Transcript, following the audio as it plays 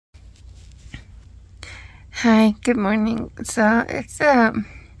Hi, good morning. So it's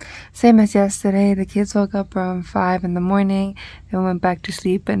same as yesterday. The kids woke up around 5 in the morning, then went back to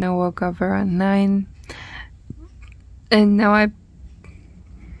sleep, and I woke up around 9. And now I'm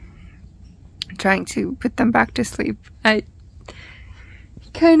trying to put them back to sleep. They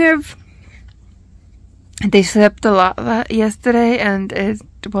slept a lot yesterday, and it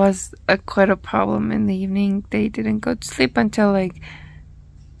was quite a problem in the evening. They didn't go to sleep until like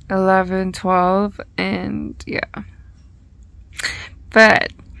 11, 12, and yeah.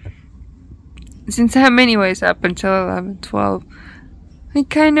 But since I'm anyways up until 11, 12, I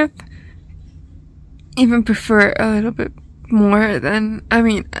kind of even prefer a little bit more than,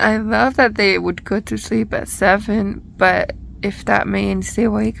 I love that they would go to sleep at 7, but if that means they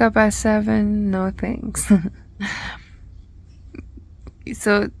wake up at 7, no thanks.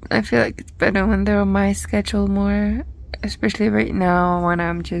 So I feel like it's better when they're on my schedule more, especially right now when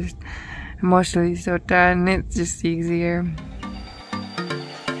I'm just emotionally so done. It's just easier.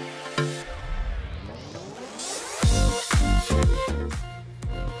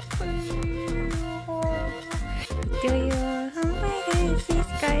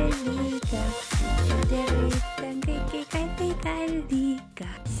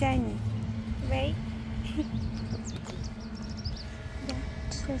 Sunny, right? Yeah,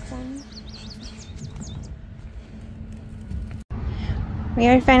 so sunny. We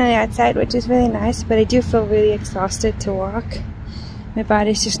are finally outside, which is really nice, but I do feel really exhausted to walk. My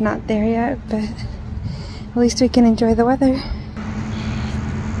body's just not there yet, but at least we can enjoy the weather.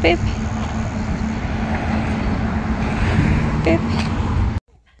 Babe. Babe.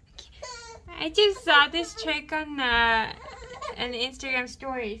 I just saw this trick on Instagram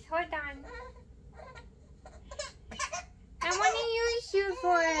stories. Hold on. I want to use you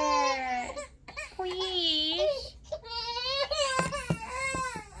for it. Please.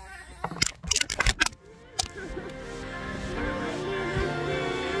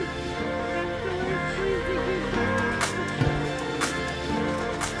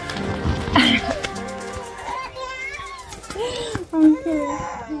 Okay,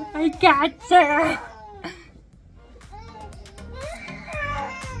 I gotcha.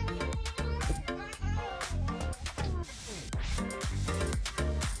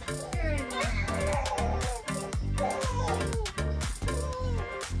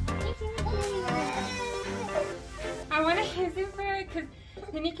 I want to use it for it because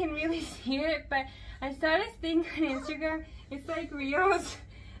then you can really see it, but I saw this thing on Instagram. It's like reels.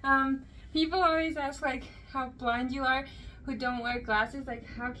 People always ask like how blind you are who don't wear glasses, like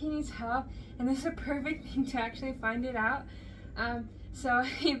how can you tell? And this is a perfect thing to actually find it out. So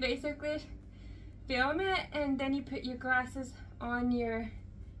you basically film it and then you put your glasses on your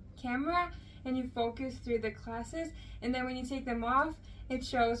camera and you focus through the glasses, and then when you take them off it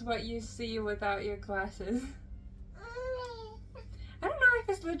shows what you see without your glasses. I don't know if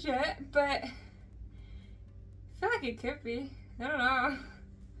it's legit, but I feel like it could be. I don't know.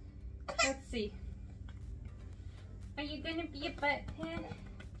 Let's see. Are you gonna be a butthead? I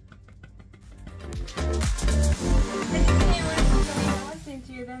just didn't want to listen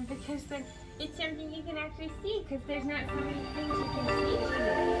to them because then it's something you can actually see, because there's not so many things you can see to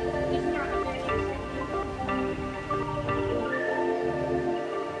it. It's not very exciting.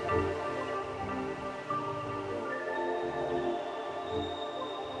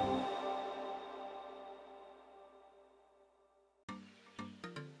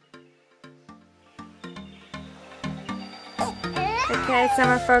 Okay,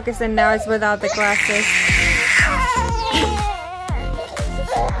 summer focus, and now it's without the glasses.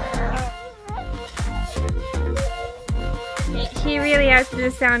 He really has the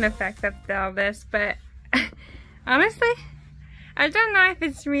sound effect of all this, but honestly, I don't know if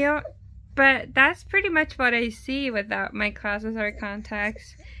it's real, but that's pretty much what I see without my glasses or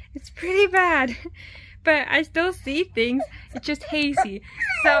contacts. It's pretty bad, but I still see things. It's just hazy.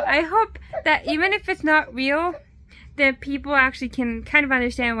 So I hope that even if it's not real, that people actually can kind of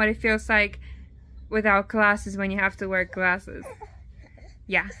understand what it feels like without glasses when you have to wear glasses.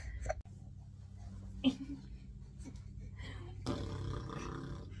 Yeah.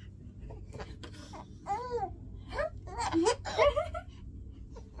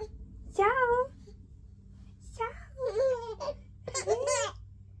 Ciao.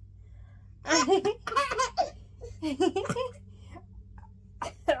 I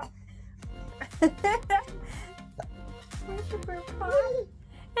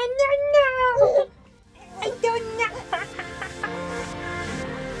don't know. I don't know.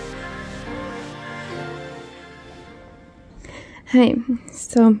 Hi,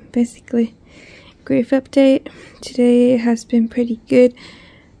 so basically, grief update. Today has been pretty good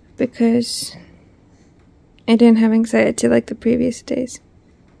because I didn't have anxiety like the previous days.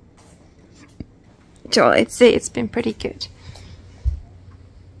 So I'd say it's been pretty good.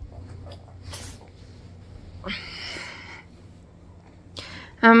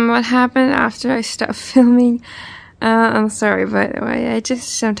 What happened after I stopped filming? I'm sorry, by the way. I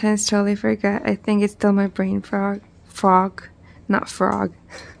just sometimes totally forget. I think it's still my brain fog, not frog.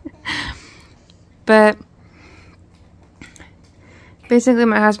 But basically,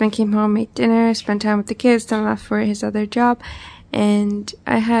 my husband came home, made dinner, spent time with the kids, then left for his other job. And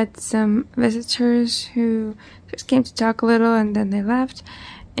I had some visitors who just came to talk a little, and then they left.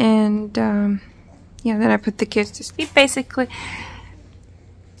 And yeah, then I put the kids to sleep, basically.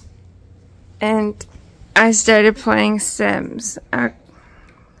 And I started playing Sims.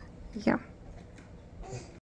 Yeah.